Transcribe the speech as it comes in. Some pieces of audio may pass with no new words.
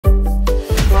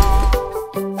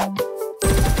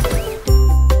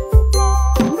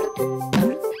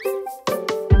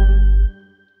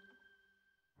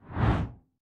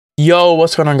Yo,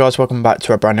 what's going on guys? Welcome back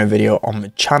to a brand new video on the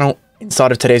channel.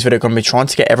 Inside of today's video, I'm going to be trying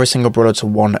to get every single brawler to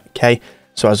 1k.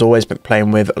 So as always, been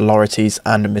playing with Lorities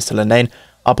and Mr. Lenane.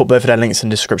 I'll put both of their links in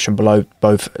the description below,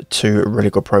 both two really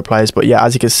good pro players. But yeah,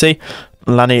 as you can see,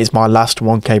 Lani is my last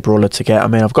 1k brawler to get. I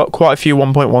mean, I've got quite a few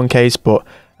 1.1ks, but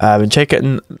I've been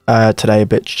taking today a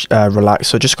bit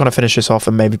relaxed. So just going to finish this off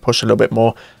and maybe push a little bit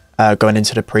more going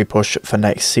into the pre-push for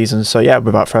next season. So yeah,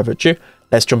 without further ado,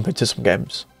 let's jump into some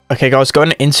games. Okay guys,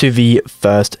 going into the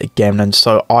first game then.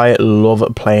 So I love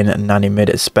playing Nani mid,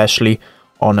 especially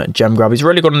on gem grab. He's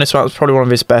really good on this map. It's probably one of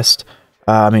his best.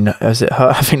 I mean, is it her?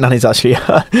 I think Nani's actually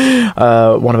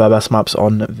one of our best maps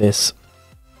on this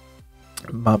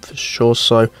map for sure.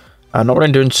 So not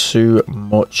really doing too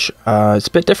much. It's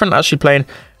a bit different actually playing.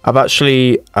 I've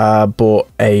actually bought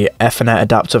a Ethernet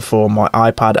adapter for my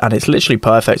iPad and it's literally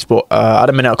perfect. But at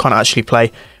the minute I can't actually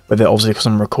play with it, obviously because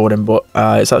I'm recording, but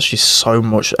it's actually so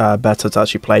much better to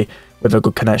actually play with a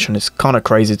good connection. It's kind of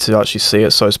crazy to actually see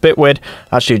it, so it's a bit weird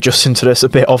actually adjusting to this, a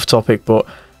bit off topic, but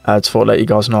I thought I'd let you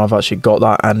guys know I've actually got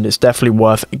that and it's definitely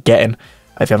worth getting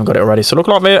if you haven't got it already. So look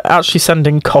like they're actually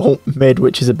sending Colt mid,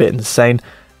 which is a bit insane.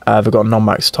 They've got a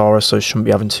non-max Tara, so shouldn't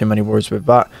be having too many worries with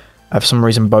that. For some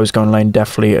reason Bo's going lane,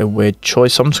 definitely a weird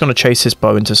choice, so I'm just going to chase this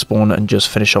Bo into spawn and just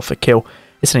finish off a kill.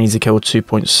 It's an easy kill,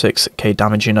 2.6k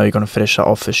damage. You know you're going to finish that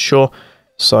off for sure.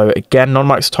 So again,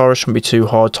 non-max Tara shouldn't be too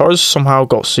hard. Tara's somehow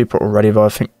got super already, though I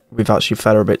think we've actually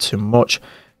fed her a bit too much.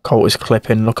 Colt is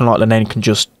clipping, looking like Lenane can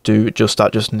just do just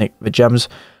that, just nick the gems,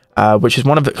 which is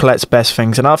one of Colette's best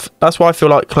things. And that's why I feel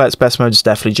like Colette's best mode is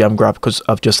definitely gem grab, because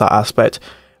of just that aspect.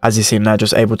 As you see him there,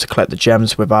 just able to collect the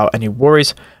gems without any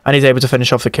worries. And he's able to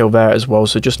finish off the kill there as well.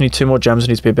 So just need 2 more gems,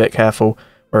 needs to be a bit careful.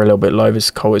 We're a little bit low,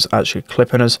 this Colt is actually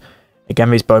clipping us. Again,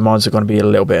 these bow mines are going to be a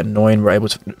little bit annoying. We're able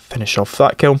to finish off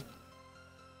that kill.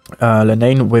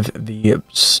 Lenane with the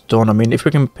stun. I mean, if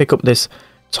we can pick up this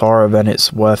Tara, then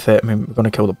it's worth it. I mean, we're going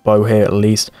to kill the bow here at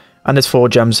least. And there's 4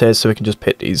 gems here, so we can just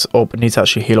pick these up. It needs to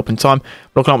actually heal up in time.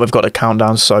 Looking like we've got a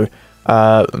countdown, so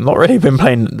not really been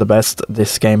playing the best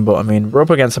this game. But, I mean, we're up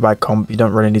against a bad comp. You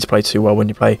don't really need to play too well when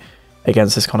you play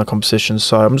against this kind of competition.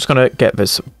 So I'm just going to get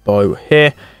this bow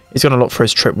here. He's going to look for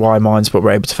his trip Y mines, but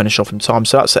we're able to finish off in time.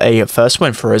 So that's a first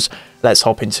win for us. Let's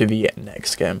hop into the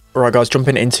next game. Alright guys,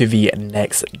 jumping into the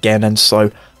next game. And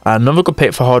so another good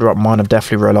pick for harder up mine, I've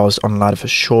definitely realised on ladder for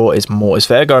sure, is Mortis.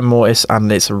 They're going Mortis,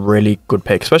 and it's a really good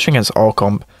pick, especially against our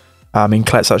comp. I mean,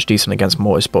 Colette's actually decent against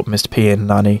Mortis, but Mr. P and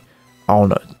Nani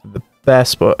aren't the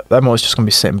best. But that Mortis just going to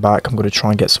be sitting back. I'm going to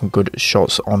try and get some good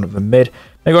shots on the mid.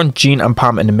 They're going Jean and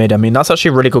Pam in the mid. I mean, that's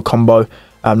actually a really good combo.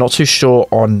 I'm not too sure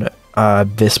on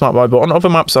this map, but on other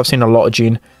maps I've seen a lot of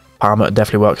Jean Pam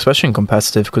definitely work, especially in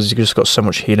competitive, because you just got so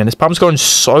much healing. This Pam's going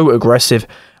so aggressive,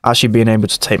 actually being able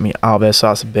to take me out there, so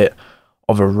that's a bit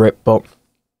of a rip. But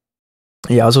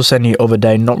yeah, as I was saying the other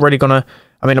day, not really gonna,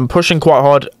 I mean, I'm pushing quite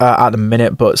hard at the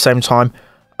minute, but at the same time,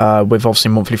 with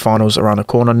obviously monthly finals around the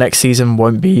corner, next season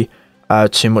won't be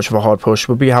too much of a hard push.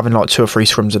 We'll be having like 2 or 3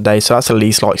 scrims a day, so that's at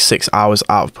least like 6 hours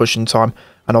out of pushing time.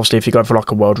 And obviously if you're going for like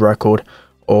a world record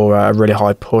or a really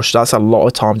high push, that's a lot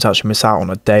of time to actually miss out on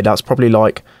a day. That's probably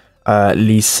like at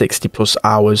least 60 plus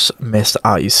hours missed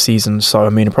out your season. So I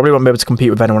mean, I probably won't be able to compete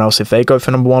with anyone else if they go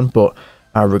for #1, but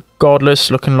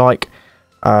regardless, looking like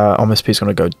MSP is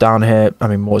going to go down here. I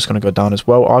mean, Mortis is going to go down as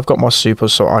well. I've got my super,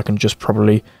 so I can just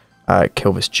probably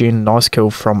kill this Jean. Nice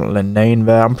kill from Lenane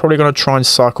there. I'm probably going to try and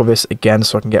cycle this again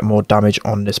so I can get more damage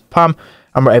on this Pam,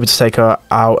 and we're able to take her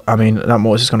out. I mean, that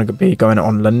Mortis is going to be going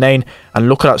on Lenane, and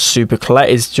look at that super. Colette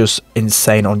is just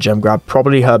insane on gem grab,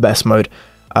 probably her best mode.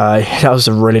 That was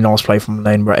a really nice play from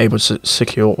Lenane. We're able to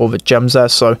secure all the gems there,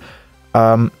 so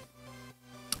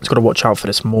just got to watch out for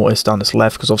this Mortis down this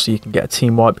left, because obviously you can get a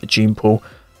team wipe, a Jean pull.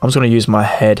 I'm just going to use my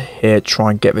head here,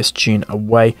 try and get this Jean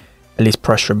away, at least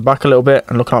pressure him back a little bit,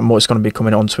 and look like Mortis is going to be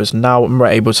coming onto us now, and we're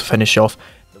able to finish off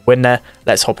the win there.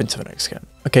 Let's hop into the next game.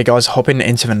 Okay guys, hopping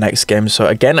into the next game. So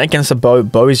again, against the Bo.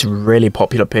 Bo is a really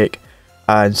popular pick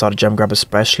inside of gem grab,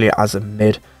 especially as a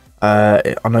mid.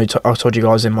 I know I told you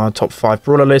guys in my top 5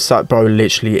 brawler list that Bo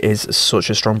literally is such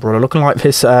a strong brawler. Looking like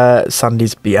this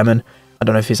Sandy's BMing. I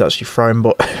don't know if he's actually thrown,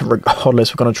 but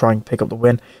regardless, we're going to try and pick up the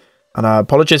win. And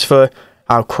apologies for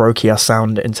how croaky I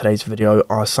sound in today's video.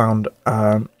 I sound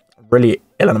really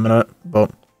ill in a minute, but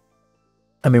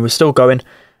I mean, we're still going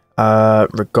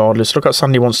regardless. Look at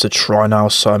Sandy wants to try now,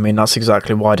 so I mean, that's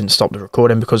exactly why I didn't stop the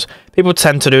recording, because people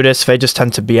tend to do this. They just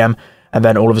tend to BM and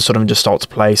then all of a sudden just start to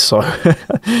play. So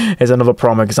here's another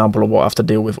prime example of what I have to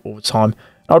deal with all the time.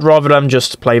 I'd rather them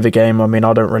just play the game. I mean,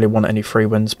 I don't really want any free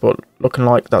wins, but looking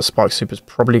like that Spike Super is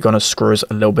probably going to screw us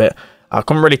a little bit. I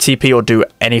couldn't really TP or do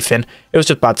anything. It was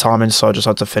just bad timing, so I just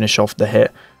had to finish off the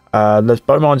hit. There's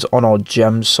bow mines on our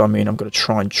gems, so I mean, I'm going to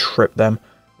try and trip them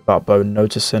without Bo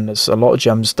noticing. There's a lot of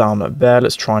gems down there.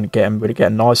 Let's try and get him. We're going to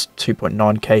get a nice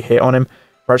 2.9k hit on him.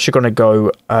 We're actually going to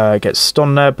go get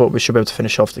stunned there, but we should be able to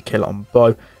finish off the kill on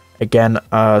Bo. Again,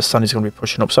 Sunny's going to be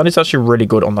pushing up. Sunny's actually really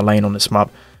good on the lane on this map,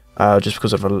 just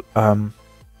because of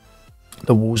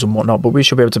the walls and whatnot, but we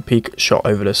should be able to peek shot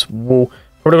over this wall.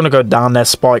 Probably going to go down there.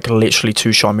 Spike literally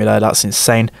two-shot me there. That's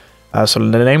insane. So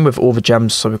the name with all the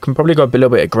gems, so we can probably go a little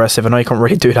bit aggressive. I know you can't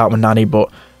really do that with Nani,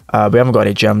 but we haven't got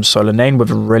any gems. So Lane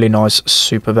with a really nice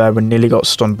super there. We nearly got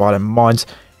stunned by the mines.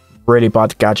 Really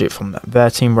bad gadget from their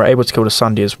team. We're able to kill the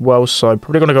Sandy as well. So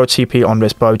probably going to go TP on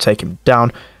this Bo, take him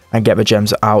down, and get the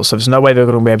gems out. So there's no way they're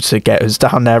going to be able to get us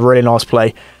down there. Really nice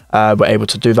play. We're able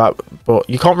to do that, but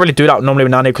you can't really do that normally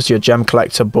with Nani because you're a gem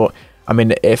collector. But I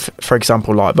mean, if for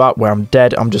example like that where I'm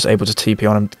dead, I'm just able to TP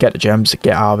on him, get the gems,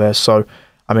 get out of there. So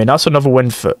I mean, that's another win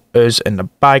for us in the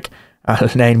bag.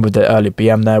 Lane with the early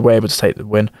BM there, we're able to take the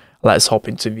win. Let's hop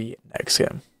into the next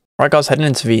game. Right guys, heading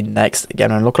into the next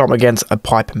again, and look like I'm against a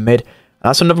Piper mid. And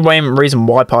that's another reason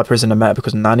why Piper is in the meta,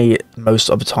 because Nani most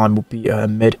of the time will be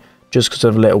mid, just because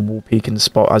of a little wall peek in the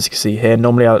spot, as you can see here.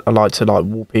 Normally I like to like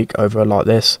wall peek over like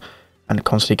this and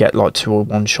constantly get like 2 or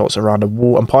 1 shots around the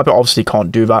wall, and Piper obviously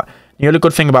can't do that. The only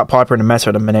good thing about Piper in the meta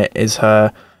at the minute is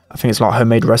her, I think it's like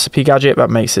homemade recipe gadget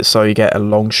that makes it so you get a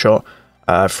long shot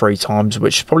 3 times,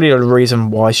 which is probably the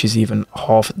reason why she's even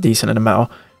half decent in the meta.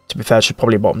 To be fair, she's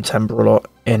probably bottom 10 brawler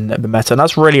in the meta, and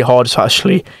that's really hard to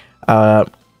actually come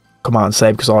out and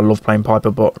say, because I love playing Piper.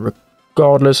 But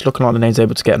regardless, looking like the name's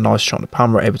able to get a nice shot on the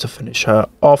pan, we're able to finish her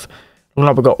off. Looking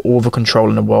like we've got all the control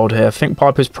in the world here. I think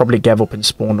Piper's probably gave up in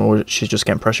spawn, or she's just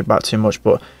getting pressured back too much,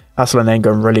 but that's Lane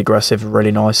going really aggressive,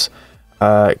 really nice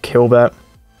kill there.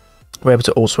 We're able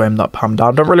to also aim that Pam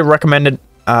down. Don't really recommend it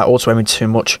auto aiming too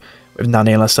much with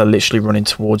Nani unless they're literally running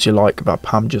towards you like that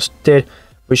Pam just did.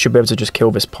 We should be able to just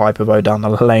kill this Piper though down the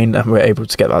lane, and we're able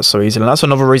to get that so easily. And that's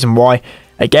another reason why,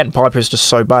 again, Piper is just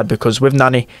so bad, because with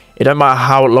Nani, it don't matter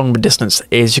how long the distance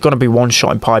is, you're going to be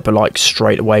one-shotting Piper like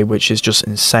straight away, which is just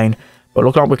insane. But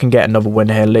look like we can get another win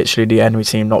here. Literally the enemy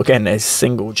team not getting a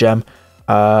single gem,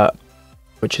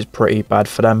 which is pretty bad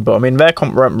for them. But I mean, their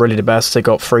comp weren't really the best. They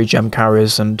got 3 gem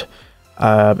carriers, and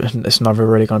it's never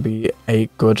really going to be a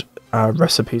good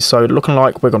recipe. So looking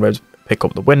like we're going to be able to pick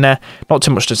up the win there. Not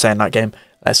too much to say in that game.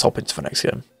 Let's hop into the next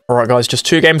game. Alright guys, just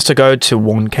 2 games to go to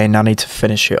 1k Nani to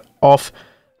finish it off.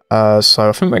 So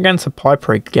I think we're against a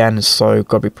Piper again, so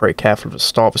got to be pretty careful at the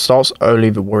start. The start's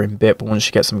only the worrying bit, but once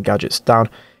you get some gadgets down,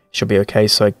 it should be okay.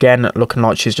 So again, looking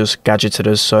like she's just gadgeted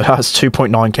us, so that's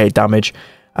 2.9k damage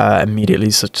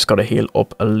immediately, so just got to heal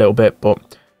up a little bit, but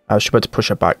I should be able to push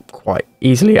her back quite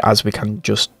easily, as we can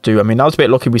just do. I mean, that was a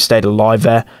bit lucky we stayed alive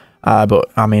there,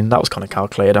 but I mean, that was kind of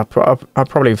calculated. I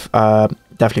probably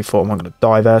definitely thought I'm going to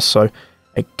die there. So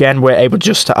again, we're able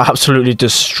just to absolutely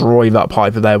destroy that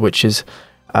Piper there, which is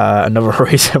another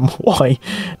reason why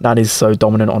Nani's so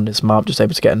dominant on this map. Just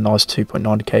able to get a nice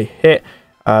 2.9k hit.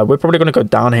 We're probably going to go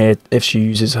down here if she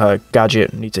uses her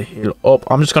gadget. Need to heal up.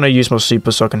 I'm just going to use my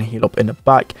super so I can heal up in the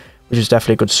back, which is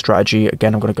definitely a good strategy.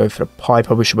 Again, I'm going to go for the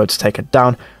Piper. We should be able to take her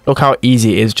down. Look how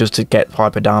easy it is just to get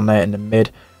Piper down there in the mid.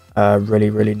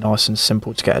 Really nice and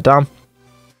simple to get her down.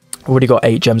 Already got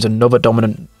 8 gems, another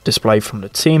dominant display from the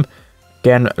team.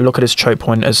 Again, look at his choke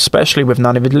point, especially with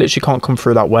Nani. They literally can't come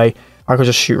through that way. I could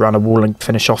just shoot around the wall and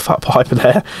finish off that Piper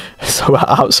there. So we're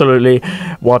absolutely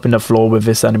wiping the floor with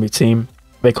this enemy team.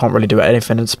 They can't really do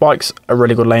anything. And Spike's a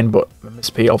really good lane, but Miss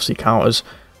P obviously counters.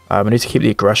 We need to keep the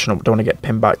aggression up. We don't want to get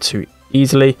pinned back too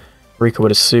easily. Rika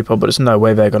with a super, but there's no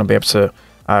way they're going to be able to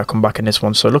come back in this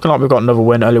one. So looking like we've got another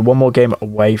win. Only 1 more game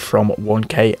away from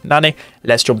 1k Nani.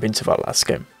 Let's jump into that last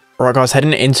game. Alright guys,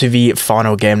 heading into the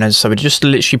final game then. So we just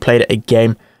literally played a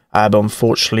game, but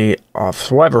unfortunately,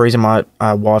 for whatever reason, my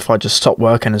Wi-Fi just stopped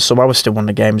working, and somehow we still won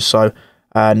the game. So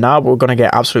now we're going to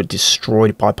get absolutely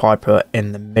destroyed by Piper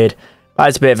in the mid. That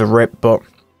is a bit of a rip, but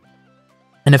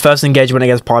in the first engagement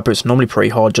against Piper, it's normally pretty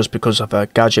hard just because of her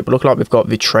gadget. But look like we've got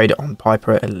the trade on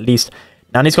Piper at least.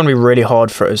 Nani's going to be really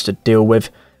hard for us to deal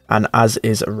with, and as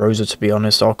is Rosa, to be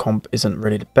honest. Our comp isn't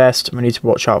really the best. We need to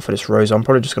watch out for this Rosa. I'm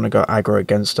probably just going to go aggro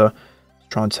against her,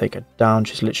 try and take her down.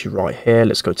 She's literally right here.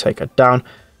 Let's go take her down.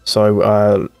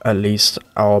 So at least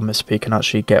our Miss P can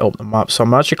actually get up the map. So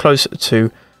I'm actually close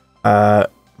to my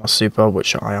super,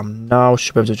 which I am now.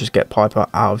 Should be able to just get Piper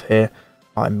out of here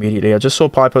immediately. I just saw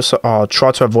Piper, so I'll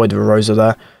try to avoid the Rosa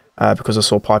there because I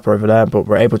saw Piper over there, but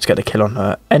we're able to get the kill on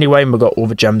her anyway, and we've got all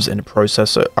the gems in the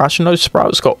process. So actually no,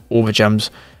 Sprout's got all the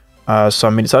gems, so I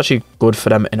mean it's actually good for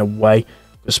them in a way.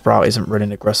 The Sprout isn't really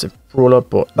an aggressive brawler,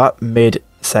 but that mid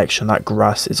section, that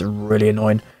grass is really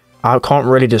annoying. I can't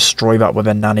really destroy that with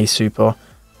a Nanny super,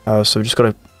 so we just got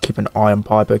to keep an eye on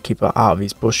Piper, keep her out of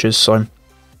these bushes. So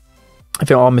I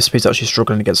think our Mr. P's actually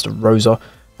struggling against the Rosa,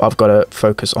 but I've got to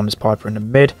focus on this Piper in the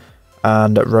mid,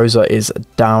 and Rosa is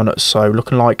down. So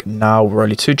looking like now we're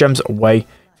only 2 gems away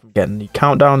from getting the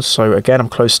countdown. So again, I'm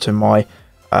close to my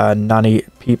Nanny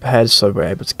peep head, so we're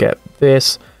able to get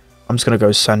this. I'm just going to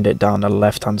go send it down the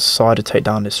left hand side to take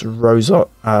down this Rosa,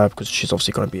 because she's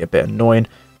obviously going to be a bit annoying.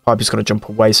 Piper's going to jump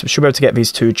away, so we should be able to get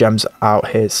these 2 gems out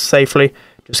here safely.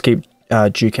 Just keep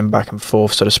duking back and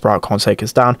forth so the Sprout can't take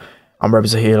us down, and we're able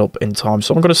to heal up in time.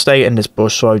 So I'm going to stay in this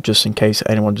bush, so just in case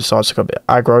anyone decides to go a bit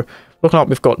aggro. Looking like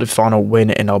we've got the final win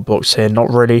in our books here. Not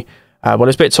really. Well,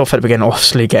 it's a bit tough at the beginning,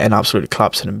 obviously getting absolutely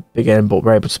collapsed in the beginning, but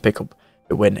we're able to pick up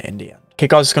the win in the end. Okay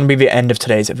guys, it's going to be the end of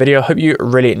today's video. Hope you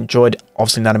really enjoyed,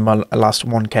 obviously landing my last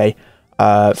 1k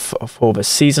for the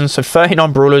season. So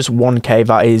 39 brawlers, 1k,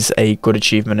 that is a good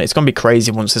achievement. It's going to be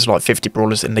crazy once there's like 50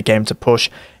 brawlers in the game to push.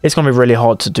 It's going to be really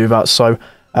hard to do that. So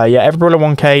yeah, every brawler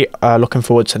 1k, looking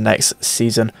forward to next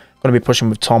season. Going to be pushing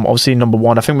with Tom, obviously number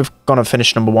 1. I think we've going to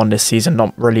finish number 1 this season.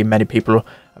 Not really many people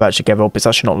have actually given up. It's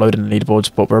actually not loading the leaderboards,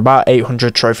 but we're about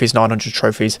 800 trophies, 900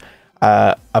 trophies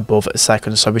above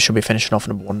second, so we should be finishing off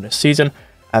number 1 this season.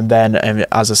 And then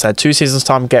as I said, 2 seasons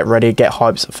time, get ready, get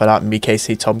hyped for that.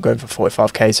 BKC Tom going for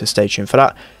 45k, so stay tuned for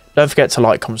that. Don't forget to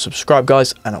like, comment, subscribe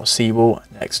guys, and I'll see you all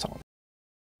next time.